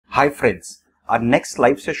Hi friends, our next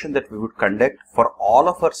live session that we would conduct for all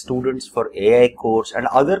of our students for AI course and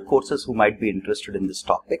other courses who might be interested in this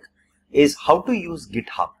topic is how to use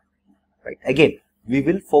GitHub. Right? Again, we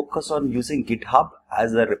will focus on using GitHub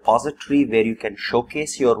as a repository where you can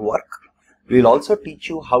showcase your work. We will also teach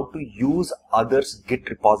you how to use others' Git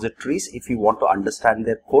repositories if you want to understand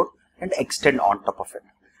their code and extend on top of it.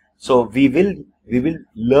 So we will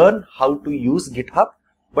learn how to use GitHub,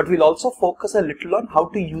 but we'll also focus a little on how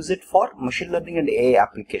to use it for machine learning and AI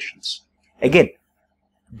applications. Again,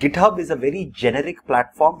 GitHub is a very generic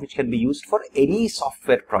platform which can be used for any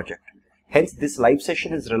software project. Hence, this live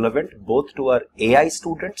session is relevant both to our AI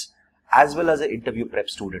students as well as our interview prep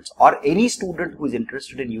students or any student who is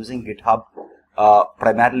interested in using GitHub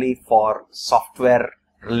primarily for software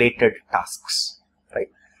related tasks, right?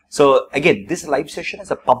 So again, this live session is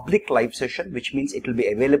a public live session, which means it will be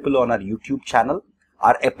available on our YouTube channel,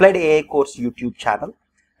 our Applied AI course YouTube channel,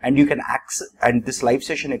 and you can access, and this live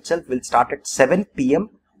session itself will start at 7 p.m.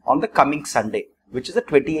 on the coming Sunday, which is the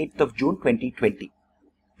 28th of June 2020.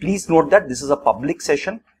 Please note that this is a public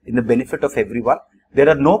session in the benefit of everyone. There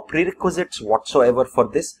are no prerequisites whatsoever for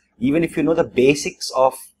this. Even if you know the basics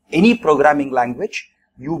of any programming language,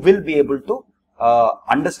 you will be able to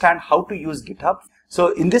understand how to use GitHub.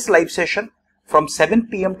 So in this live session from 7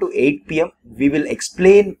 p.m. to 8 p.m. we will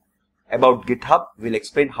explain about GitHub, we'll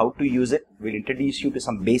explain how to use it, we'll introduce you to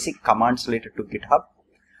some basic commands related to GitHub,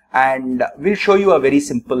 and we'll show you a very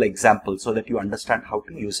simple example so that you understand how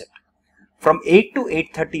to use it. From 8 to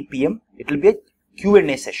 8:30 p.m. it will be a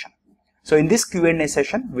Q&A session. So in this Q&A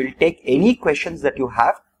session, we'll take any questions that you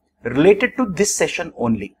have related to this session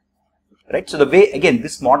only, right? So the way, again,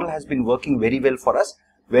 this model has been working very well for us,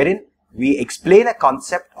 wherein we explain a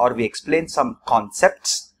concept or we explain some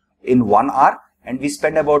concepts in 1 hour, and we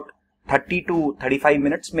spend about 30 to 35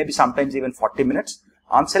 minutes, maybe sometimes even 40 minutes,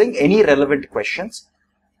 answering any relevant questions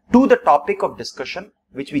to the topic of discussion,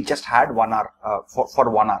 which we just had 1 hour, for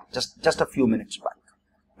 1 hour, just a few minutes back,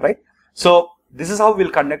 right? So this is how we'll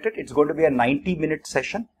conduct it. It's going to be a 90-minute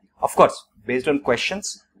session. Of course, based on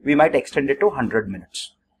questions, we might extend it to 100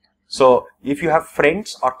 minutes. So if you have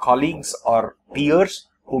friends or colleagues or peers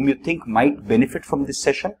whom you think might benefit from this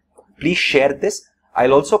session, please share this.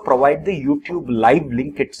 I'll also provide the YouTube live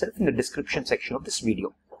link itself in the description section of this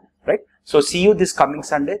video, right? So see you this coming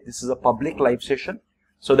Sunday. This is a public live session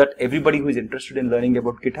so that everybody who is interested in learning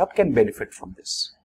about GitHub can benefit from this.